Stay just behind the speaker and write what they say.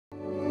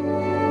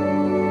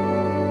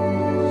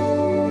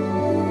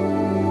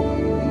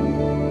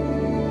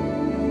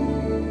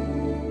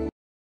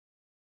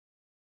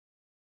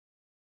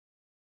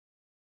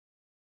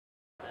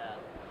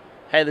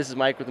Hey, this is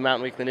Mike with the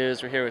Mountain Weekly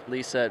News. We're here with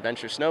Lisa at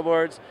Venture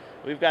Snowboards.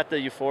 We've got the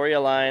Euphoria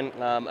line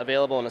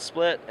available in a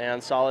split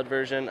and solid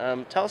version.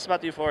 Tell us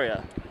about the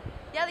Euphoria.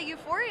 Yeah, the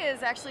Euphoria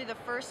is actually the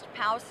first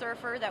POW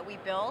surfer that we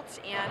built,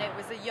 and it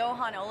was a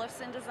Johan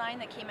Olofsson design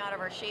that came out of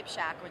our Shape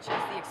Shack, which is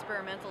the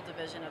experimental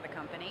division of the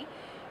company.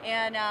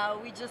 And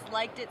we just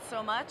liked it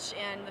so much,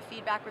 and the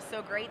feedback was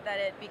so great that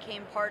it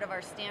became part of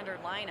our standard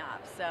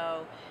lineup.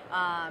 So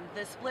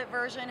the split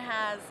version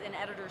has an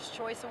Editor's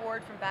Choice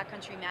Award from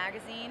Backcountry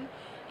Magazine,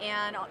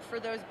 and for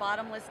those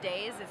bottomless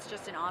days, it's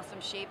just an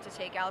awesome shape to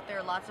take out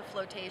there, lots of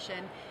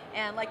flotation.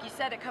 And like you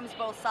said, it comes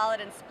both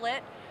solid and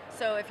split,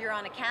 so if you're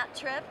on a cat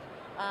trip,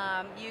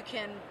 you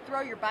can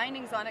throw your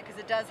bindings on it because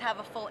it does have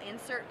a full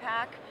insert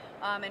pack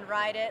and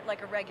ride it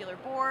like a regular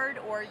board,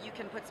 or you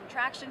can put some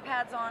traction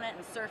pads on it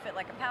and surf it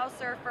like a POW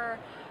surfer,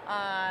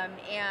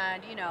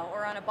 and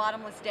or on a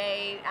bottomless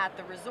day at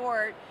the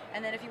resort.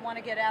 And then if you want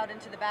to get out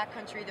into the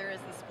backcountry, there is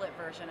the split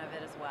version of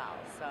it as well.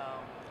 So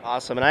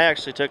Awesome, and I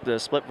actually took the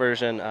split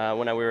version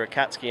when we were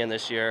cat skiing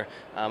this year.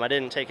 I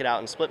didn't take it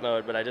out in split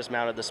mode, but I just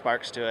mounted the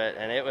sparks to it,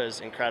 and it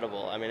was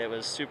incredible. I mean, it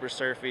was super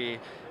surfy.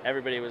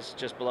 Everybody was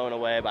just blown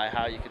away by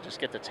how you could just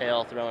get the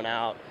tail thrown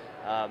out.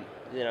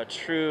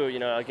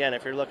 Again,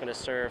 if you're looking to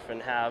surf and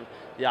have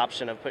the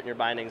option of putting your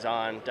bindings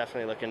on,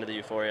 definitely look into the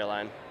Euphoria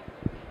line.